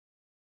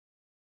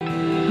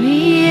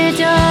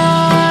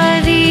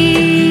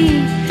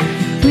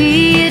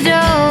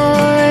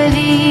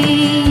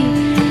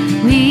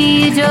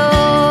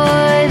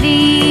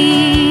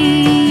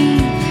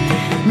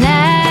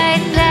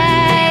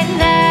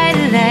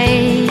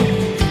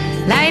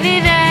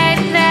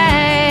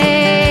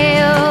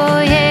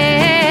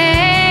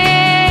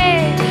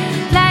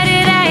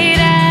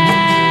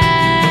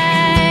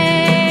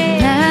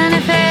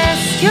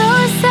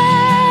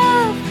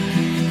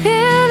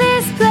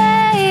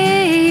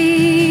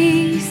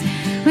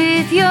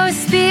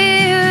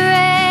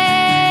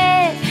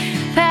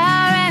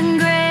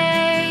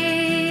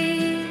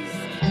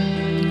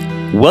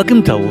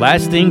Welcome to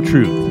Lasting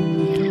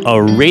Truth,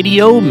 a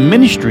radio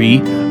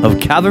ministry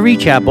of Calvary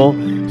Chapel,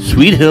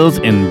 Sweet Hills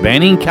in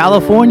Banning,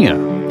 California,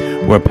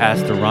 where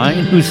Pastor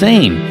Ryan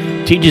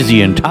Hussein teaches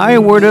the entire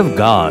Word of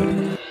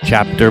God,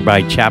 chapter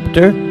by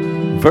chapter,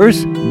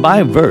 verse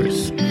by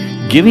verse,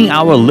 giving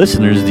our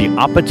listeners the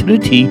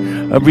opportunity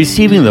of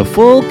receiving the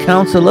full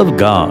counsel of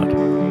God.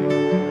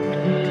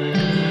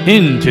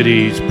 In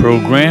today's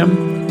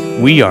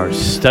program, we are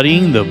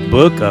studying the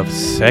book of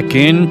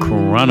 2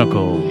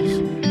 Chronicles,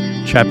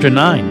 chapter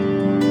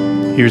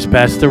 9. Here's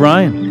Pastor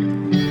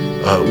Ryan.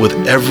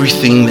 With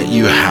everything that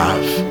you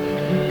have,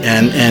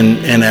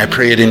 and I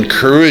pray it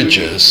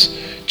encourages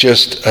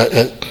just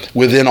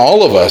within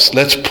all of us.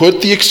 Let's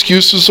put the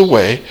excuses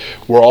away.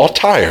 We're all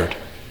tired.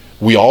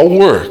 We all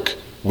work.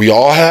 We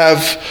all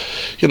have,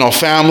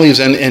 families,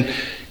 and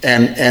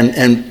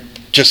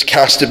just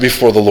cast it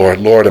before the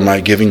Lord. Lord, am I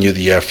giving you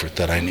the effort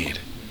that I need?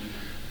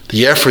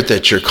 The effort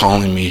that you're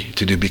calling me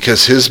to do,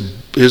 because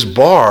his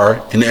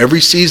bar in every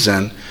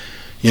season,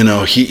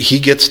 he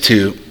gets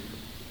to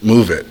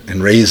move it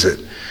and raise it.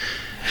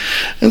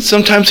 And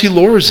sometimes he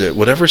lowers it,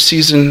 whatever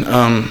season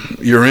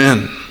you're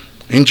in.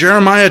 In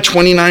Jeremiah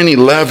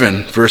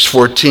 29:11, verse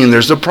 14,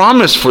 there's a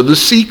promise for the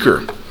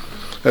seeker.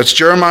 That's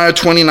Jeremiah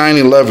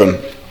 29:11.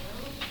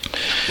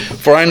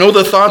 For I know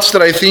the thoughts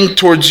that I think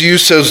towards you,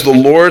 says the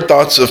Lord,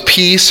 thoughts of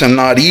peace and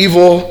not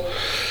evil,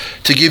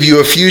 to give you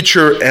a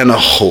future and a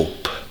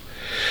hope.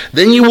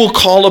 Then you will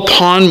call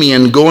upon me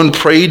and go and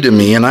pray to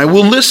me, and I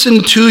will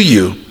listen to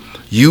you.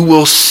 You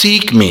will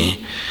seek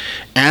me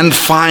and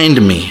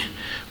find me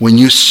when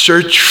you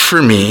search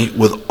for me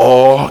with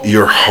all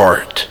your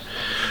heart.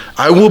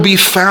 I will be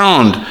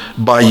found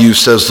by you,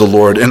 says the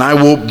Lord, and I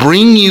will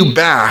bring you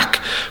back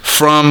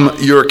from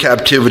your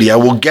captivity. I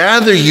will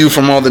gather you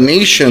from all the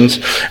nations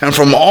and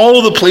from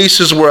all the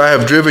places where I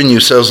have driven you,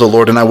 says the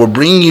Lord, and I will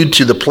bring you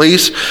to the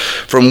place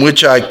from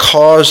which I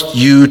caused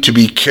you to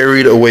be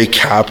carried away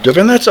captive.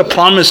 And that's a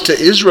promise to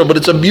Israel, but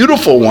it's a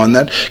beautiful one,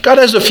 that God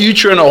has a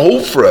future and a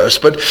hope for us,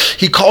 but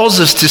he calls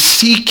us to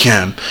seek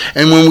him.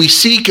 And when we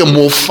seek him,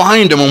 we'll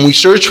find him when we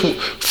search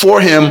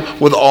for him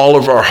with all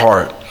of our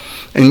heart.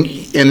 And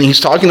he's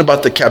talking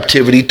about the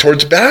captivity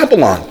towards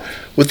Babylon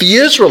with the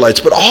Israelites.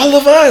 But all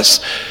of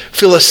us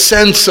feel a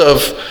sense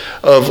of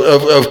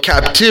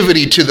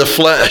captivity to the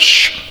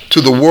flesh,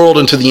 to the world,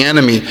 and to the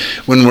enemy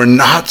when we're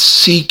not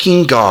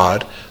seeking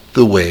God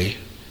the way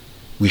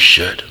we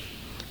should.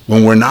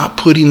 When we're not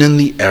putting in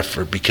the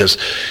effort, because,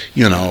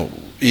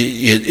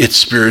 it's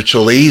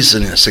spiritual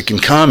laziness. It can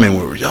come and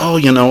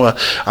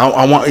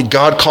I want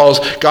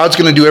God's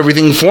going to do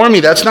everything for me.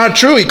 That's not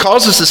true. He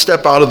calls us to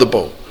step out of the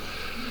boat.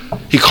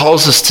 He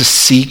calls us to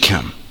seek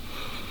him.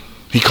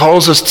 He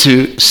calls us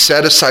to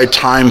set aside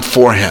time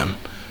for him.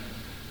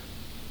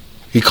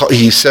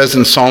 He says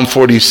in Psalm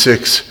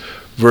 46,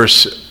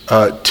 verse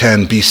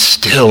 10, be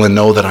still and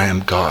know that I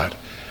am God.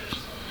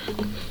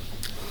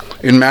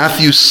 In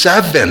Matthew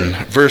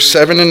 7, verse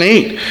 7 and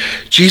 8,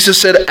 Jesus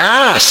said,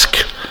 ask,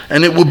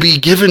 and it will be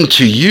given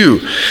to you.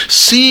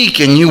 Seek,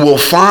 and you will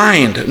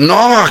find.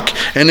 Knock,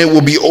 and it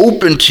will be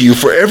open to you.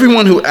 For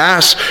everyone who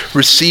asks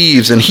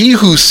receives, and he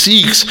who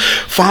seeks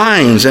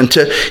finds. And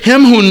to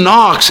him who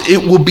knocks,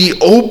 it will be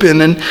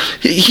open. And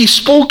he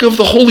spoke of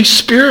the Holy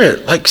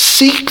Spirit, like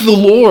seek the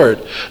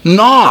Lord.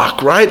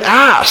 Knock, right?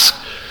 Ask.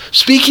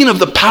 Speaking of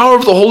the power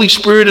of the Holy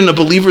Spirit in a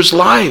believer's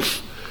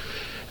life.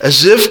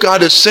 As if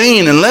God is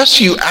saying,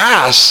 unless you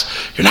ask,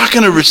 you're not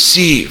going to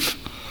receive.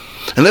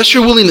 Unless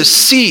you're willing to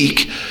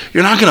seek,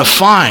 you're not going to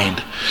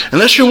find.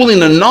 Unless you're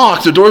willing to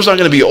knock, the door's not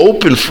going to be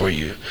open for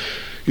you.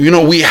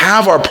 We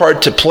have our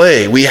part to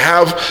play. We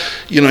have,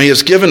 he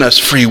has given us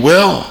free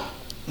will.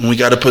 And we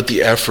got to put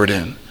the effort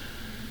in.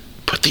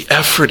 Put the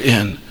effort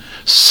in.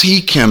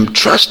 Seek him.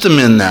 Trust him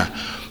in that.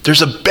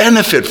 There's a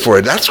benefit for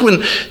it. That's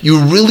when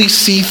you really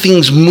see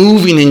things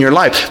moving in your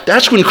life.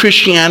 That's when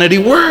Christianity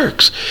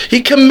works.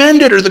 He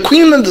commended her. The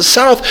Queen of the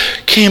South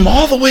came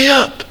all the way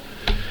up.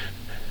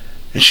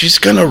 And she's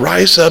going to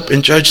rise up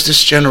and judge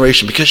this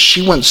generation because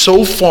she went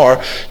so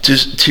far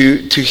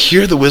to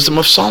hear the wisdom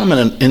of Solomon,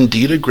 and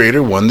indeed a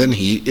greater one than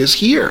he is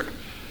here.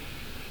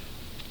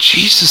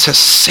 Jesus has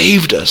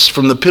saved us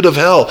from the pit of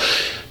hell.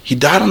 He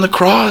died on the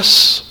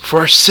cross for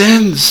our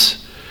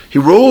sins. He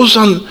rose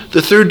on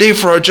the third day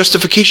for our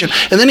justification.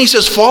 And then he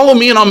says, follow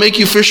me and I'll make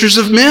you fishers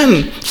of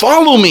men.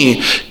 Follow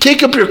me.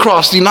 Take up your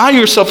cross. Deny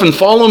yourself and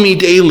follow me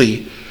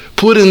daily.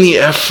 Put in the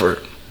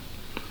effort.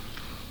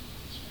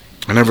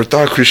 I never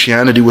thought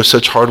Christianity was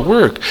such hard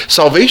work.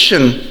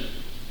 Salvation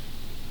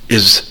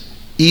is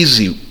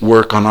easy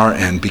work on our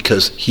end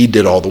because he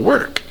did all the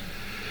work.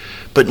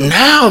 But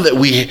now that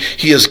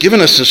he has given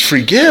us this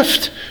free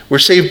gift, we're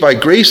saved by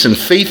grace and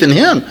faith in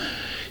him.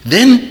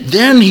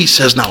 Then he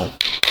says, now,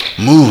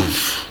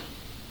 move.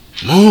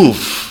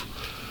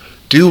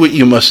 Do what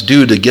you must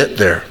do to get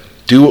there.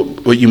 Do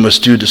what you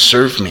must do to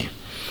serve me.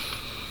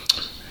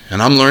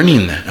 And I'm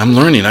learning that.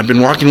 I've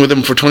been walking with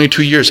him for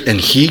 22 years, and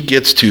he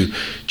gets to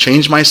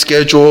change my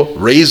schedule,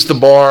 raise the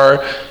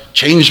bar,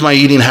 change my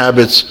eating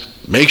habits,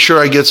 make sure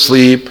I get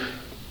sleep,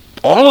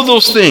 All of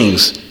those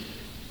things,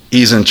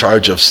 he's in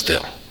charge of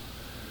still.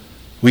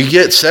 We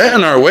get set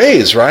in our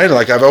ways, right?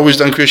 Like, I've always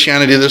done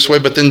Christianity this way,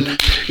 but then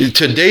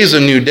today's a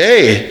new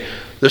day.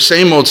 The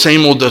same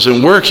old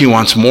doesn't work. He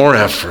wants more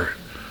effort.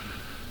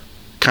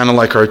 Kind of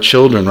like our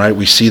children, right?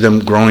 We see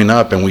them growing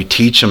up and we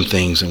teach them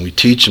things and we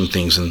teach them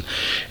things. And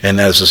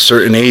as a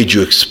certain age,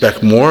 you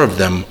expect more of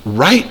them.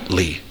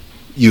 Rightly,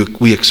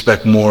 we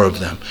expect more of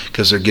them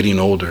because they're getting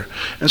older.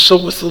 And so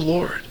with the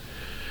Lord,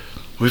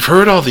 we've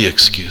heard all the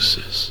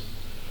excuses.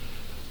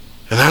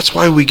 And that's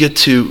why we get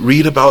to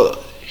read about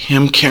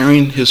him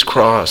carrying his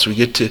cross. We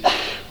get to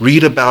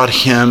read about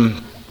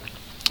him,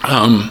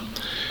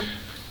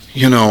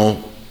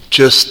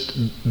 just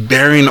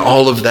bearing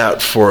all of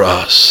that for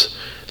us.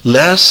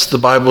 Lest, the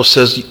Bible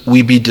says,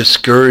 we be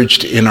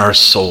discouraged in our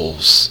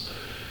souls.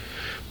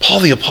 Paul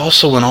the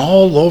Apostle went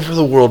all over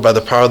the world by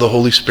the power of the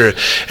Holy Spirit.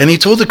 And he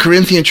told the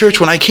Corinthian church,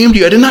 when I came to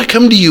you, I did not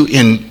come to you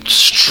in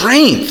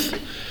strength.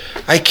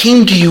 I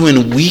came to you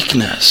in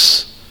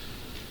weakness.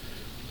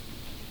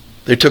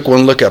 They took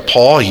one look at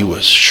Paul. He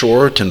was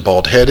short and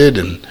bald-headed,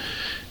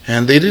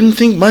 and they didn't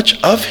think much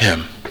of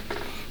him.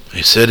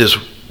 They said his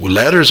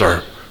letters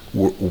are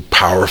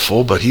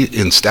powerful, but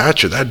in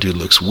stature, that dude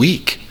looks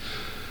weak.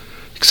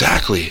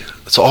 Exactly.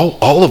 That's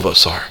all of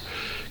us are.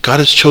 God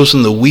has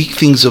chosen the weak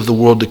things of the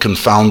world to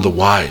confound the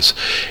wise.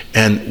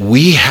 And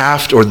we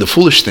have to, or the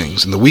foolish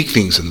things, and the weak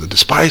things, and the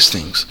despised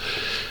things.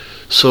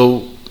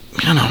 So,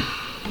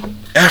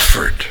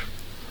 effort.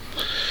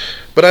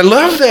 But I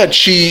love that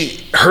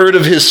she heard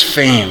of his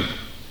fame.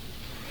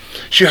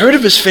 She heard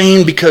of his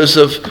fame because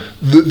of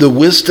the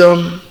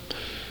wisdom.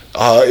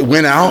 It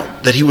went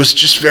out that he was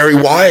just very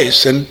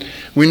wise. And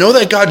we know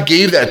that God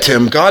gave that to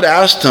him. God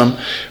asked him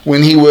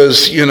when he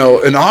was,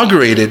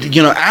 inaugurated,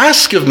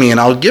 ask of me and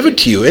I'll give it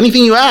to you,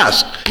 anything you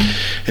ask.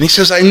 And he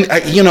says,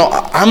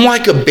 I'm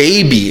like a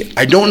baby.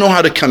 I don't know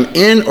how to come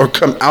in or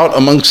come out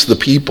amongst the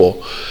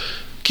people.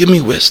 Give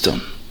me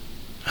wisdom.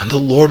 And the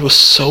Lord was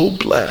so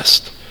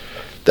blessed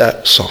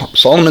that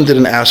Solomon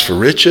didn't ask for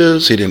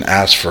riches. He didn't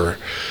ask for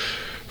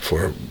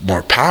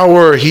more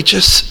power. He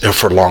just,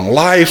 for long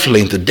life,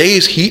 length of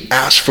days, he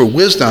asked for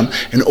wisdom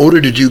in order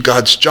to do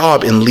God's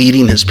job in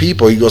leading his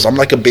people. He goes, I'm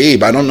like a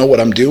babe. I don't know what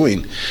I'm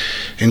doing.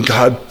 And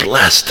God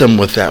blessed him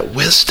with that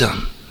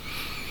wisdom.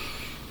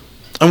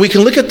 And we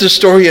can look at this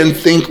story and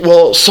think,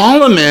 well,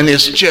 Solomon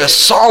is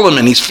just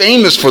Solomon. He's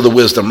famous for the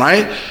wisdom,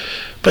 right?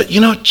 But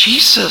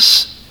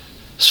Jesus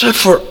said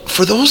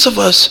for those of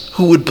us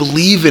who would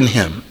believe in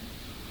him,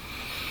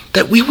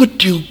 that we would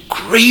do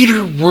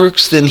greater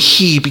works than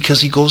he,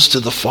 because he goes to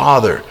the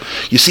Father.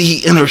 You see,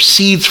 he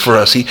intercedes for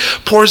us. He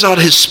pours out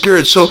his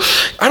Spirit. So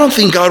I don't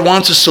think God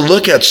wants us to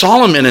look at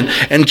Solomon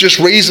and just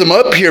raise him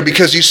up here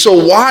because he's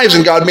so wise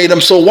and God made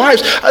him so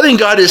wise. I think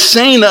God is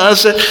saying to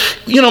us that,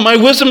 my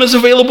wisdom is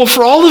available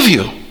for all of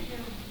you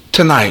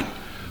tonight.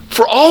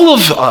 For all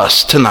of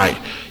us tonight.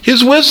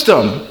 His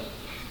wisdom.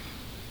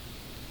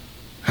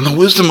 And the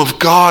wisdom of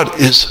God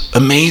is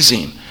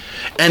amazing.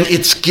 And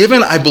it's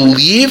given, I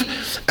believe,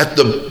 at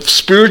the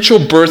spiritual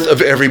birth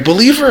of every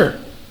believer.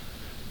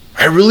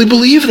 I really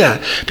believe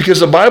that. Because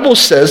the Bible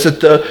says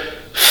that the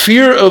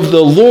fear of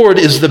the Lord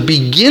is the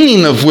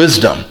beginning of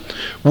wisdom.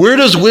 Where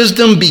does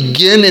wisdom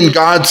begin in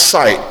God's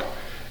sight?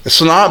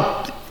 It's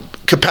not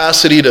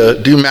capacity to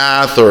do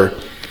math or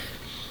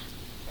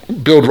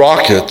build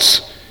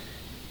rockets.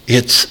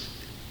 It's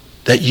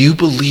that you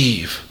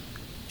believe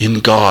in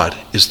God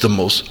is the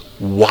most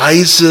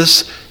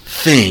wisest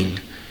thing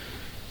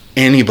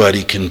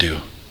anybody can do.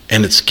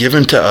 And it's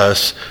given to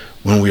us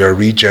when we are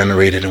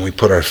regenerated and we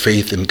put our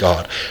faith in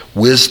God.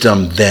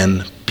 Wisdom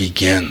then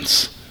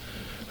begins.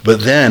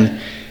 But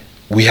then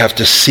we have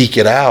to seek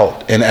it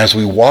out. And as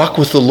we walk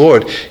with the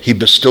Lord, he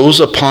bestows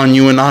upon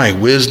you and I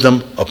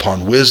wisdom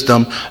upon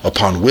wisdom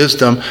upon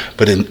wisdom.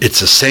 But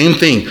it's the same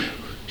thing.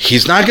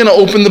 He's not going to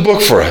open the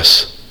book for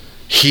us.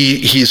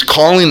 He's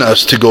calling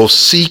us to go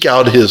seek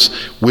out his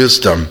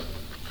wisdom.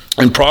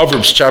 In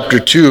Proverbs chapter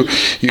 2,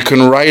 you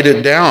can write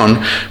it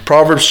down.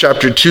 Proverbs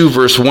chapter 2,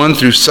 verse 1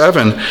 through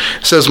 7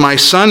 says, My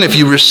son, if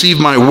you receive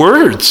my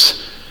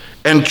words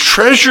and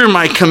treasure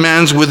my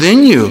commands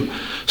within you,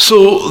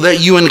 so that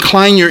you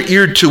incline your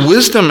ear to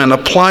wisdom and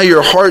apply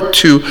your heart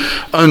to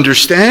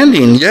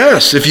understanding.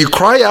 Yes, if you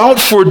cry out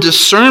for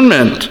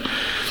discernment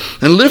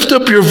and lift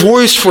up your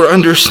voice for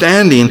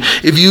understanding,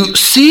 if you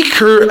seek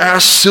her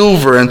as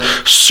silver and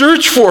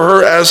search for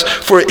her as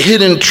for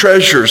hidden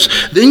treasures,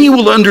 then you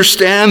will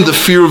understand the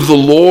fear of the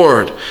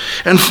Lord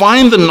and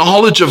find the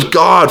knowledge of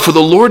God. For the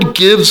Lord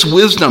gives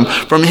wisdom.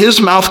 From his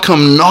mouth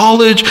come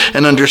knowledge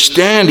and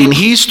understanding.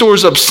 He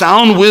stores up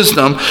sound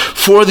wisdom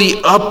for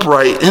the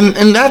upright.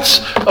 And that's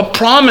a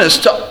promise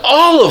to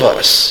all of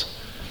us.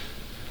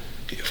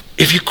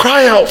 If you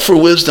cry out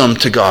for wisdom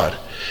to God,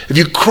 if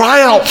you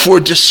cry out for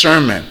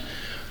discernment,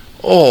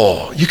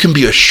 you can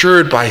be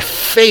assured by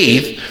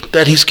faith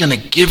that he's going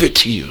to give it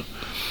to you.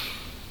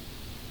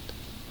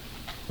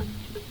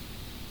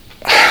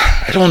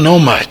 I don't know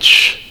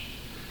much.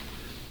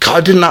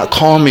 God did not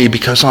call me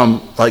because I'm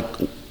like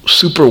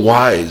super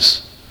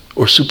wise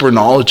or super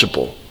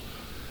knowledgeable.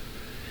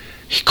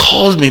 He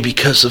calls me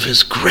because of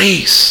his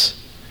grace.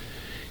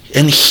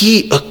 And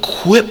he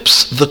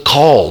equips the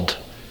called.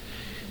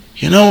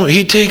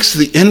 He takes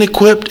the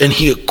inequipped and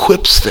he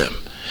equips them.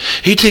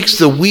 He takes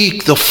the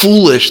weak, the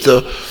foolish,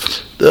 the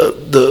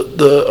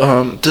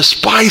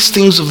despised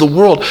things of the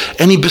world,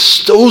 and he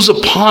bestows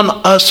upon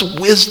us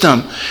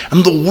wisdom.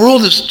 And the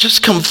world is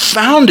just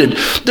confounded.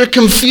 They're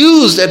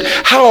confused at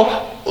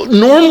how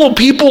normal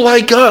people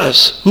like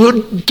us,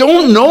 who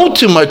don't know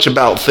too much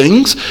about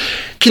things,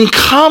 can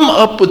come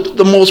up with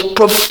the most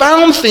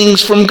profound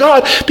things from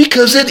God,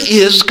 because it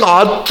is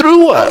God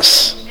through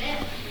us.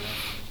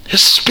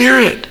 His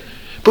Spirit.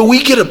 But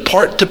we get a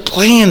part to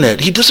play in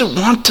it. He doesn't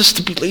want us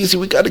to be lazy.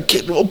 We got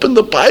to open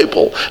the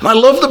Bible. And I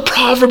love the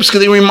Proverbs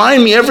because they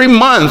remind me every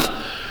month.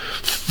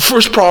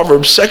 First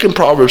Proverbs, second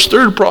Proverbs,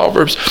 third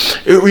Proverbs.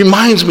 It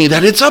reminds me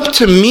that it's up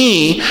to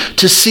me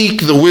to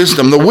seek the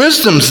wisdom. The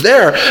wisdom's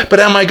there,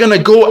 but am I going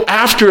to go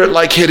after it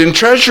like hidden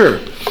treasure?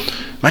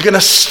 Am I going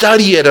to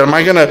study it? Am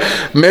I going to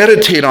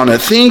meditate on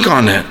it, think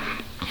on it?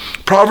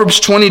 Proverbs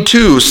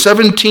 22,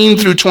 17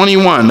 through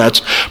 21.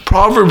 That's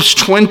Proverbs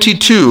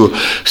 22,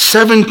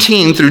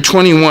 17 through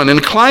 21.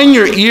 Incline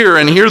your ear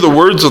and hear the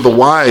words of the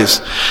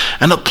wise,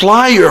 and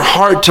apply your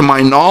heart to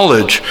my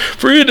knowledge,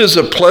 for it is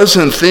a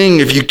pleasant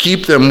thing if you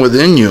keep them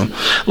within you.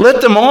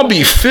 Let them all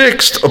be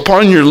fixed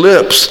upon your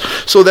lips,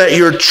 so that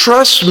your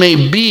trust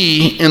may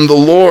be in the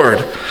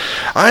Lord.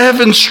 I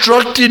have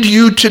instructed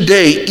you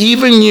today,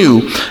 even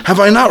you. Have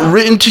I not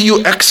written to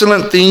you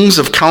excellent things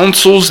of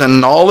counsels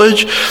and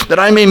knowledge, that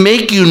I may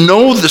make you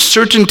know the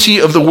certainty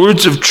of the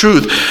words of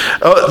truth,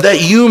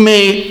 that you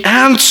may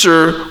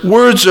answer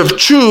words of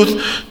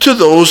truth to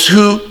those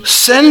who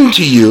send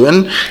to you?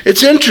 And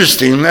it's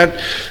interesting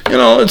that,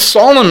 it's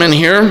Solomon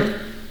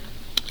here.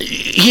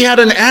 He had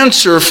an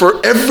answer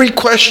for every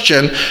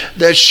question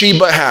that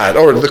Sheba had,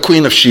 or the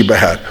queen of Sheba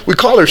had. We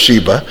call her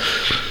Sheba.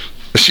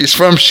 She's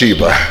from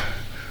Sheba.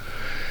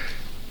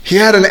 He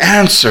had an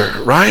answer,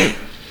 right?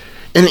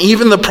 And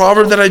even the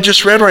proverb that I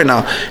just read right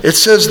now, it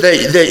says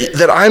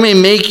that I may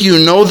make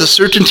you know the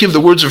certainty of the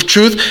words of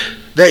truth,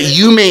 that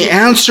you may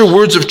answer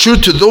words of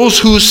truth to those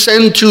who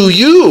send to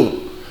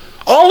you.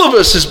 All of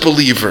us as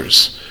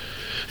believers.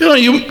 You're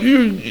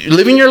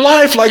living your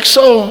life like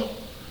so.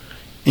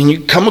 And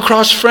you come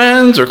across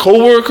friends or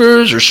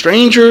co-workers or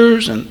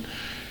strangers, and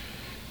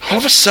all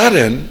of a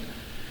sudden,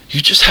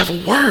 you just have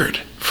a word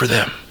for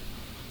them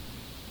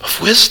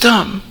of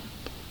wisdom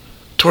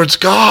towards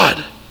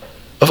God,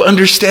 of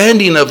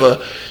understanding of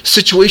a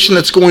situation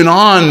that's going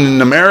on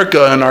in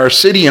America, in our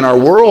city, in our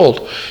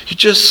world.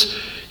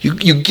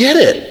 You get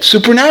it.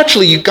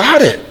 Supernaturally, you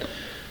got it.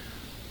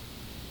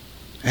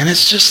 And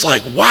it's just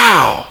like,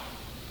 wow,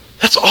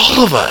 that's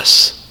all of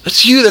us.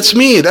 That's you, that's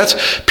me.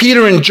 That's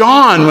Peter and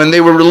John when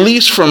they were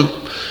released from,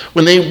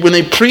 when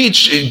they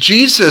preached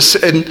Jesus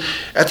and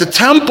at the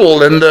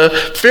temple, and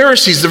the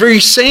Pharisees, the very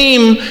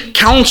same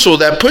council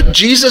that put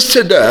Jesus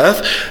to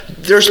death.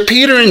 There's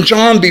Peter and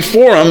John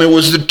before him. It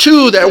was the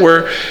two that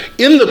were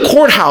in the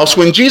courthouse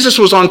when Jesus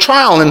was on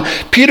trial, and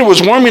Peter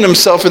was warming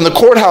himself in the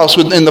courthouse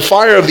in the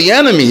fire of the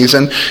enemies,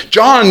 and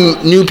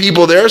John knew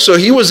people there, so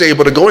he was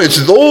able to go.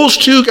 It's those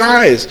two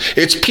guys.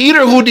 It's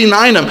Peter who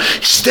denied him,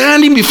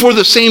 standing before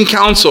the same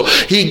council.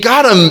 He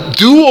got a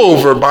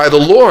do-over by the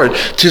Lord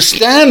to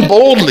stand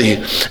boldly,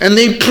 and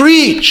they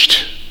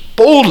preached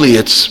boldly.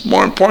 It's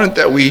more important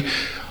that we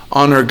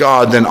honor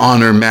God than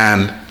honor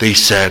man, they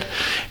said.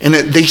 And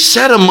they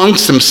said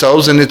amongst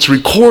themselves, and it's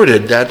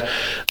recorded, that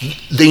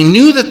they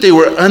knew that they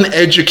were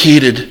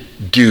uneducated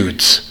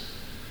dudes.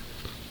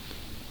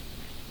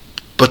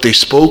 But they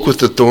spoke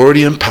with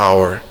authority and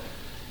power,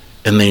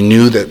 and they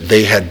knew that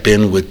they had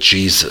been with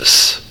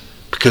Jesus,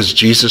 because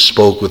Jesus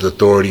spoke with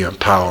authority and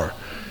power.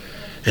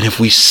 And if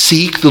we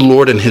seek the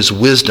Lord and his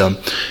wisdom,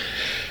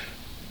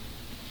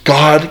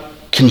 God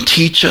can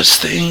teach us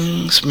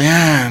things,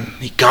 man.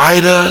 He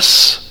guide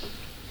us,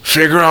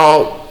 figure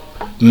out,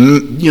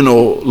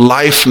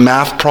 life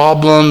math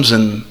problems,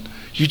 and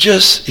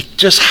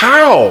just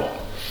how?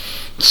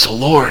 It's the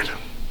Lord.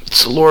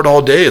 It's the Lord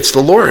all day. It's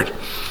the Lord.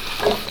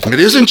 It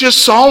isn't just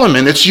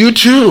Solomon, it's you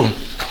too.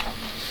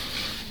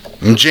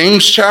 In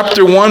James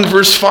chapter 1,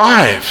 verse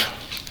 5.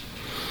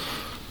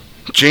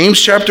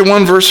 James chapter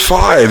 1, verse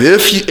 5.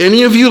 If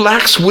any of you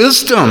lacks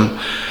wisdom,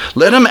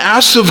 let him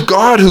ask of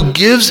God, who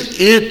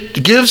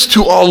gives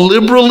to all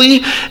liberally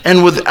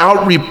and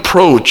without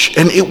reproach,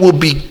 and it will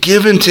be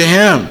given to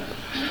him.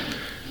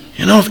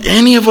 If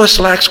any of us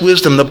lacks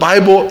wisdom, the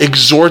Bible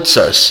exhorts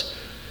us,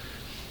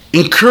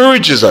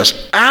 encourages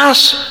us.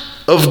 Ask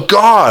of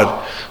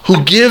God,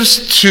 who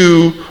gives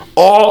to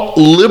all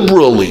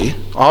liberally.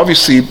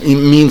 Obviously, it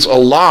means a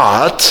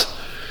lot.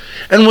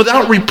 And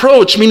without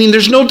reproach, meaning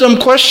there's no dumb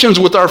questions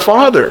with our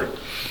Father.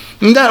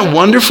 Isn't that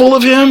wonderful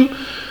of him?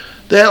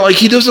 That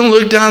he doesn't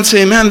look down and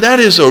say, man,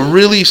 that is a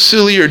really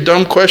silly or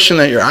dumb question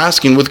that you're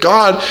asking. With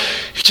God,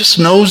 he just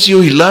knows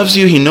you, he loves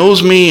you, he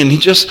knows me, and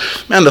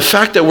the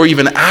fact that we're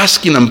even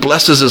asking him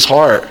blesses his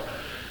heart.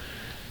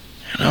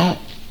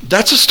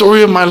 That's a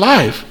story of my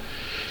life.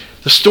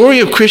 The story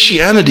of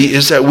Christianity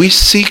is that we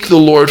seek the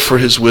Lord for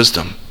his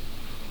wisdom.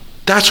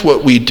 That's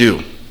what we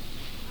do,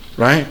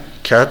 right?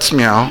 Cats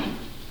meow,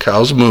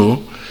 cows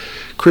moo.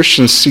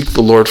 Christians seek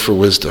the Lord for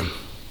wisdom.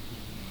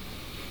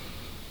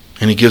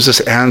 And he gives us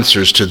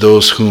answers to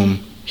those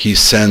whom he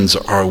sends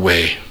our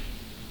way.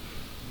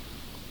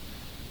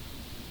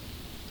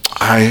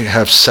 I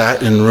have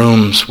sat in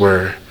rooms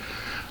where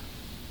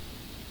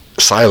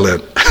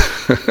silent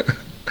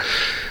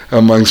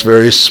amongst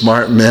very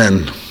smart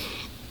men.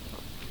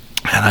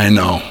 And I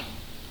know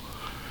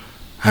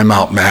I'm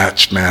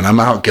outmatched, man. I'm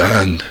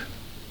outgunned.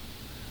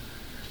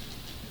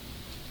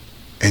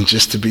 And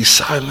just to be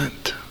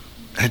silent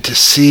and to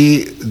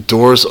see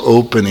doors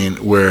opening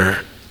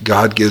where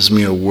God gives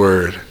me a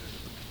word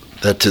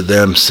that to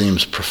them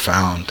seems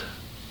profound.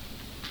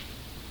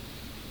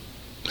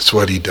 It's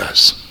what he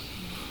does.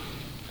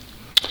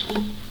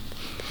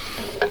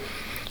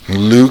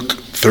 Luke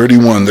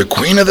 31, the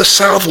queen of the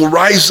south will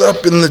rise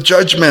up in the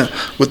judgment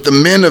with the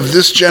men of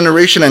this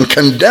generation and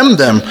condemn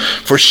them,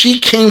 for she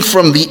came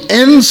from the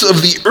ends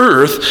of the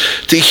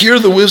earth to hear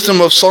the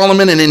wisdom of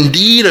Solomon, and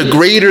indeed a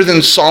greater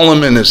than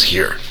Solomon is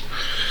here.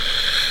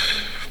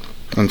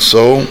 And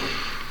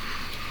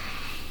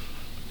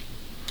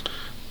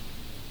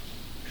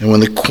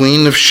when the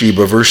queen of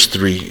Sheba, verse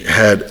 3,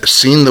 had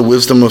seen the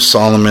wisdom of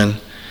Solomon,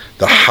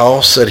 the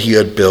house that he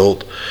had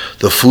built,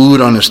 the food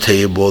on his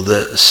table,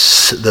 the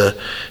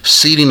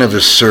seating of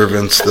his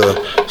servants,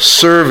 the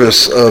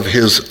service of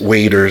his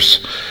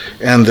waiters,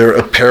 and their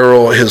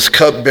apparel, his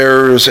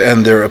cupbearers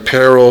and their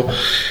apparel,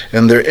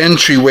 and their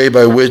entryway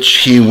by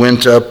which he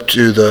went up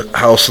to the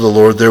house of the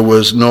Lord, there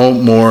was no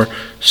more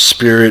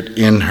spirit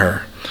in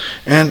her.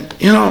 And,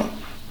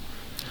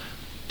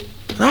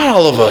 not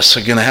all of us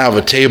are going to have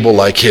a table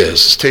like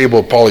his. His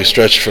table probably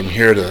stretched from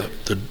here to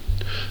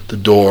the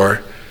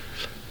door.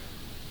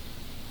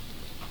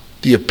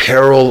 The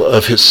apparel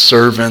of his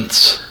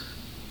servants,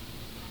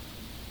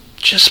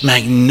 just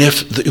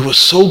magnificent. It was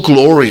so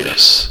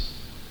glorious.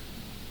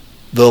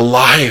 The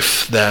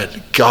life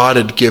that God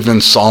had given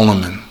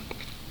Solomon,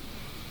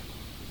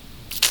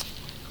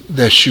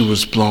 that she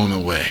was blown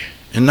away.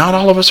 And not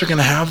all of us are going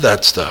to have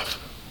that stuff.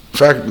 In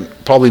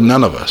fact, probably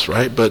none of us,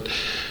 right? But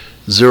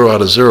 0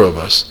 out of 0 of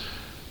us.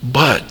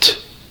 But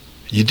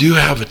you do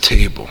have a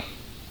table.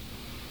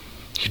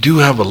 You do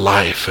have a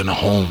life and a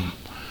home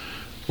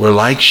where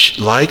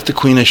like the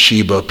Queen of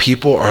Sheba,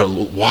 people are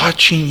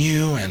watching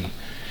you and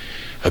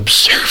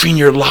observing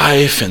your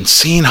life and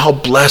seeing how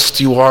blessed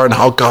you are and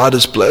how God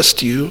has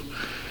blessed you.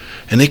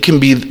 And it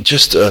can be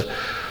just a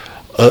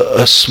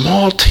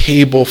small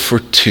table for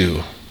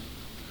two,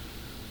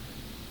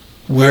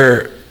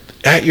 where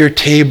at your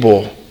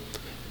table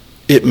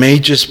it may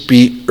just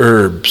be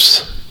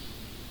herbs,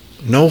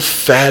 no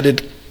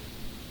fatted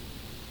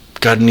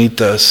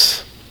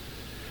carnitas,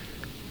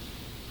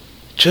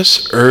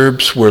 just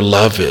herbs where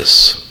love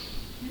is.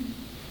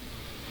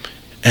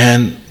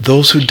 And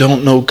those who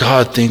don't know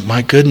God think,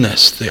 my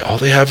goodness, all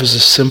they have is a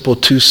simple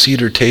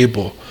 2-seater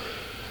table.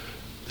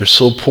 They're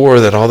so poor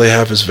that all they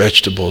have is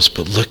vegetables,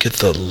 but look at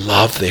the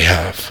love they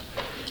have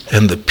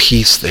and the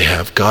peace they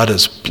have. God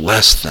has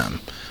blessed them.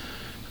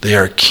 They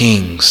are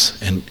kings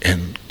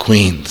and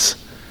queens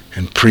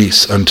and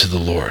priests unto the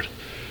Lord.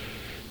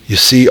 You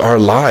see, our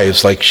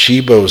lives, like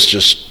Sheba was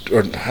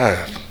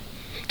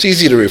it's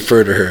easy to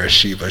refer to her as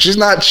Sheba. She's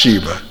not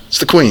Sheba. It's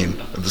the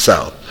queen of the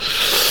south.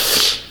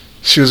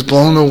 She was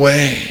blown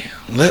away.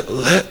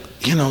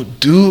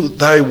 Do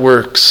thy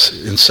works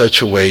in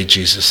such a way,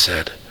 Jesus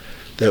said,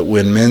 that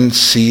when men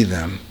see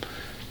them,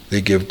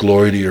 they give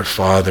glory to your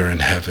Father in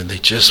heaven. They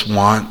just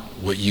want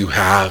what you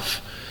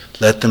have.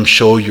 Let them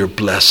show your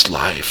blessed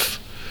life.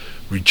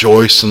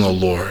 Rejoice in the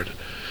Lord.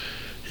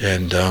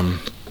 And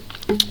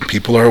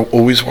people are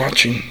always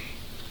watching.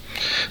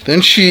 Then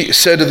she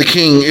said to the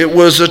king, it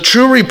was a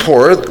true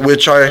report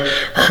which I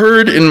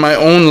heard in my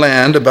own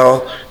land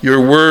about your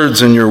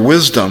words and your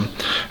wisdom.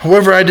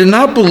 However, I did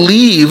not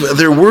believe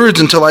their words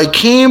until I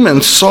came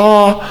and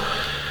saw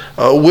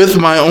with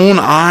my own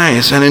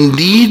eyes. And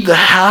indeed, the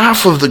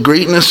half of the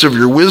greatness of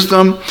your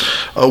wisdom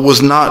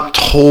was not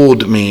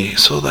told me.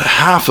 So the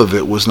half of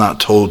it was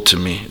not told to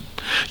me.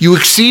 You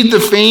exceed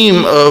the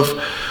fame of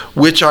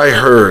which I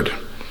heard.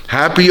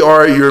 Happy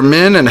are your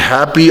men, and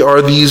happy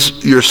are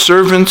these your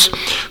servants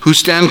who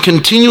stand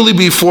continually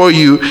before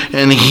you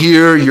and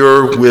hear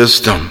your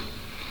wisdom.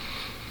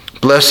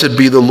 Blessed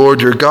be the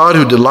Lord your God,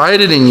 who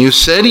delighted in you,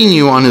 setting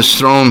you on his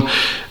throne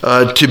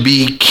to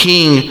be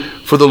king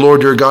for the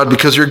Lord your God,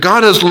 because your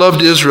God has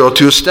loved Israel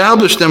to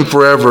establish them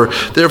forever.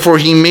 Therefore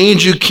he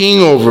made you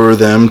king over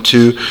them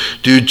to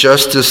do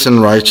justice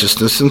and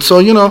righteousness. And so,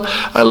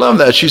 I love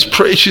that.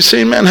 She's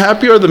saying, man,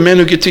 happy are the men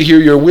who get to hear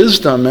your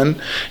wisdom. And,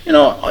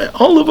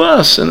 all of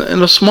us in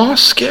a small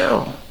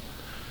scale.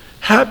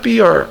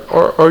 Happy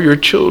are your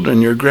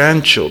children, your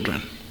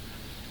grandchildren.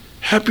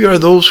 Happy are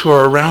those who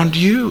are around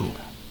you.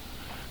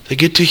 They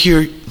get to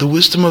hear the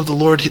wisdom of the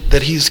Lord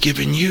that he's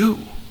given you.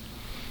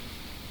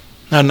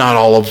 Now, not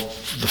all of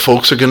the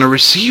folks are going to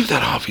receive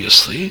that,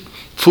 obviously.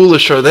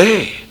 Foolish are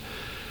they.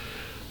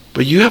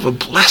 but you have a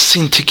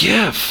blessing to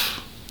give.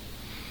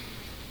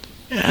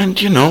 And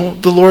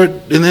the Lord,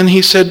 and then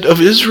he said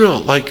of Israel,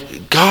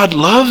 like, God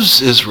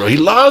loves Israel. He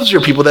loves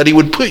your people, that he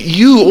would put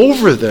you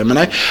over them. And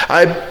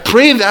I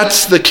pray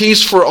that's the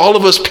case for all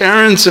of us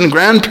parents and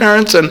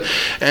grandparents and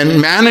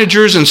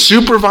managers and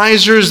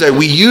supervisors, that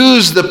we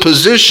use the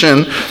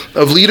position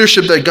of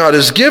leadership that God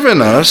has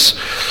given us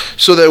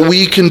so that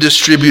we can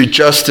distribute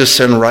justice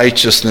and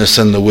righteousness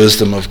and the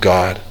wisdom of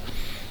God.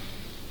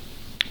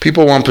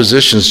 People want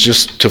positions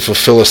just to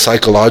fulfill a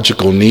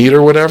psychological need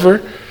or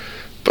whatever,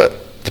 but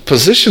the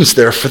position's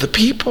there for the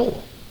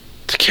people,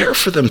 to care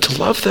for them, to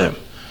love them,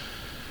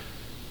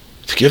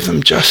 to give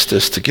them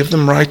justice, to give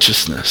them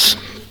righteousness,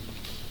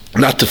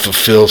 not to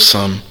fulfill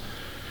some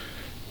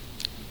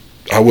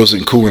I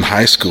wasn't cool in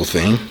high school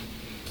thing.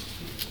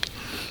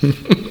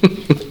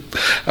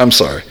 I'm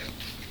sorry.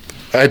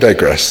 I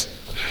digress.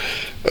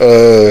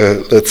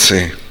 Let's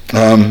see.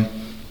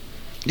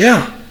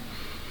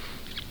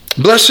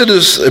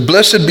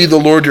 Blessed be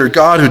the Lord your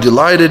God, who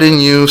delighted in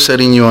you,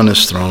 setting you on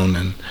his throne.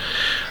 And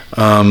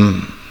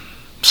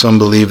some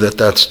believe that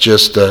that's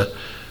just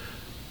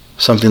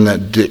something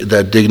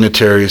that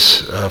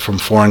dignitaries from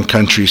foreign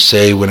countries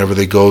say whenever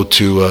they go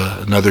to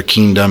another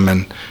kingdom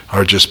and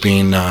are just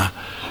being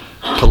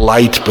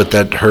polite, but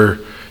that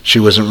she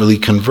wasn't really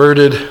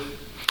converted.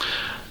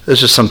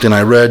 This is something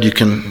I read. You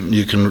can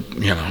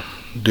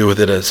do with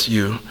it as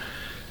you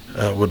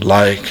would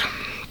like.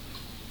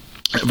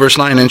 Verse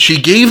 9, and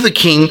she gave the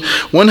king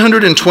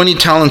 120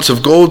 talents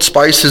of gold,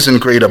 spices in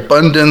great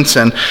abundance,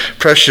 and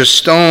precious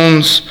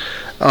stones.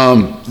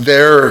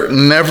 There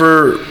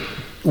never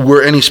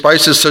were any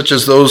spices such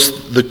as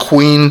those the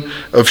queen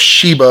of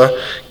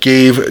Sheba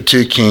gave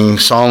to King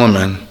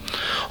Solomon.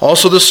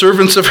 Also the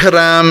servants of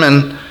Hiram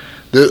and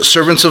the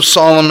servants of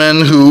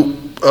Solomon who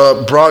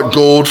brought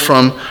gold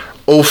from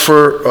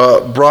Ophir,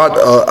 brought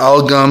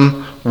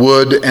algum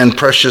wood and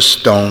precious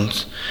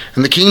stones.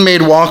 And the king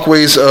made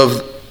walkways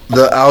of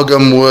the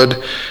algum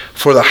wood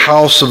for the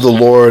house of the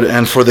Lord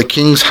and for the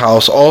king's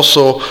house,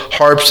 also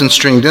harps and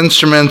stringed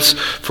instruments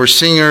for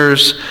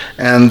singers,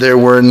 and there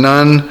were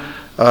none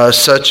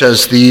such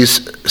as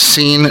these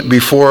seen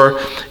before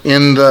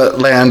in the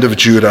land of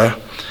Judah.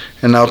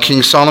 And now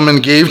King Solomon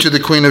gave to the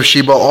queen of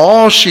Sheba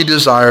all she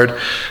desired,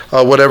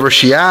 whatever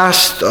she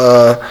asked,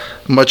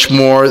 much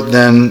more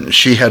than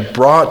she had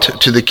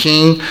brought to the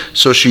king.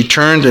 So she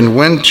turned and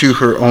went to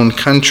her own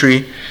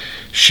country,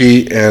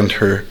 she and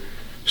her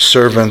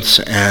servants.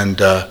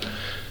 And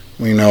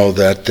we know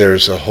that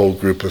there's a whole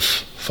group of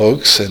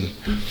folks in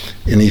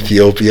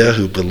Ethiopia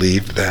who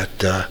believe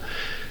that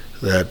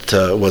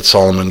what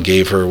Solomon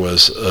gave her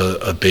was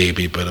a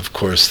baby, but of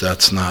course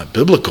that's not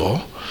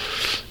biblical.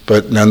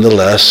 But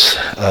nonetheless,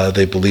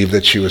 they believe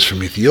that she was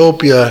from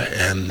Ethiopia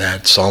and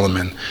that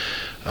Solomon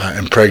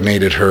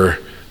impregnated her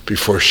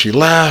before she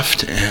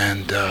left.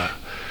 And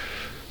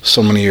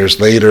so many years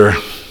later,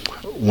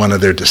 one of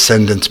their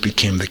descendants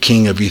became the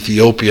king of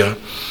Ethiopia.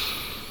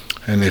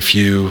 And if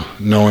you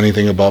know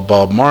anything about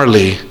Bob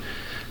Marley,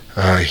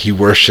 he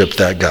worshipped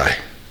that guy.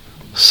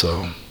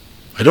 So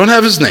I don't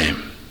have his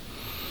name,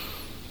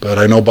 but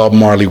I know Bob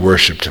Marley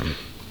worshipped him.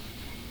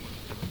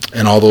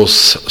 And all those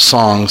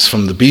songs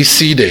from the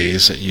BC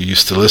days that you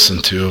used to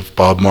listen to of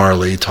Bob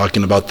Marley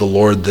talking about the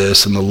Lord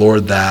this and the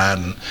Lord that,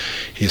 and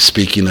he's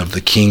speaking of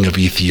the king of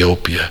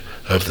Ethiopia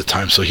of the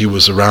time. So he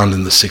was around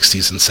in the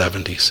 60s and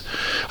 70s.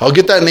 I'll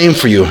get that name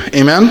for you.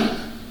 Amen?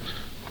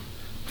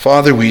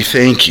 Father, we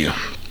thank you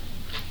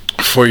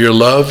for your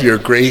love, your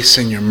grace,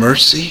 and your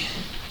mercy.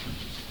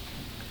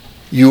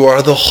 You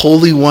are the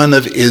Holy One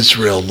of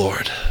Israel,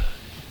 Lord.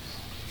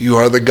 You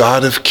are the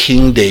God of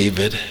King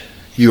David.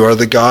 You are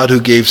the God who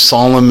gave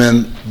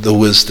Solomon the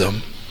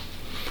wisdom.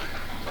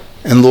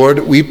 And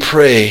Lord, we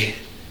pray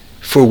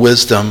for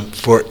wisdom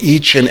for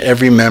each and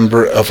every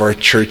member of our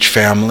church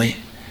family.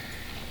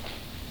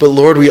 But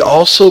Lord, we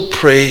also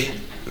pray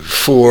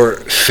for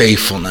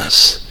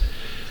faithfulness.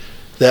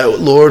 That,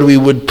 Lord, we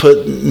would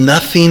put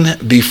nothing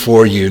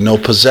before you, no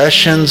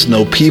possessions,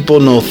 no people,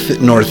 nor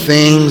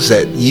things,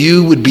 that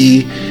you would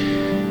be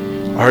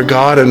our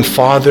God and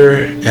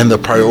Father and the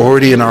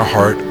priority in our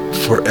heart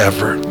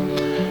forever.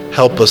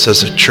 Help us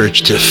as a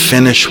church to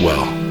finish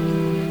well.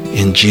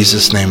 In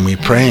Jesus' name we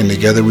pray, and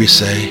together we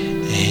say,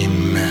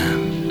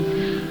 amen.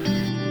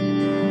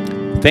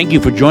 Thank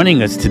you for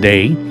joining us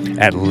today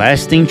at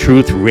Lasting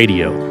Truth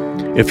Radio.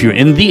 If you're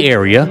in the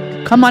area,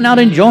 come on out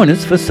and join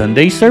us for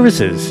Sunday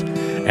services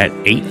at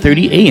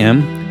 8:30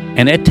 a.m.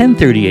 and at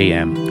 10:30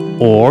 a.m.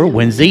 or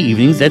Wednesday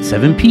evenings at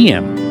 7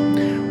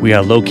 p.m. We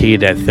are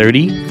located at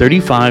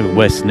 3035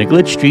 West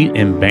Nicollet Street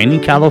in Banning,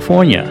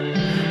 California.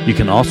 You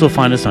can also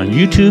find us on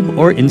YouTube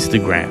or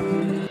Instagram.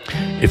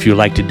 If you'd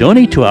like to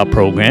donate to our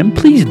program,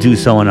 please do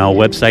so on our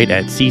website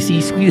at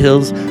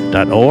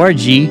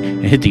ccsweethills.org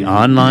and hit the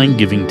online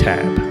giving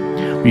tab.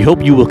 We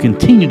hope you will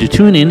continue to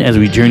tune in as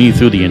we journey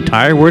through the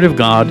entire Word of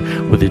God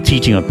with the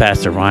teaching of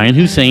Pastor Ryan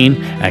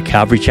Hussein at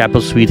Calvary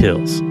Chapel, Sweet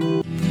Hills.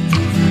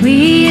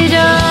 We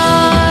adore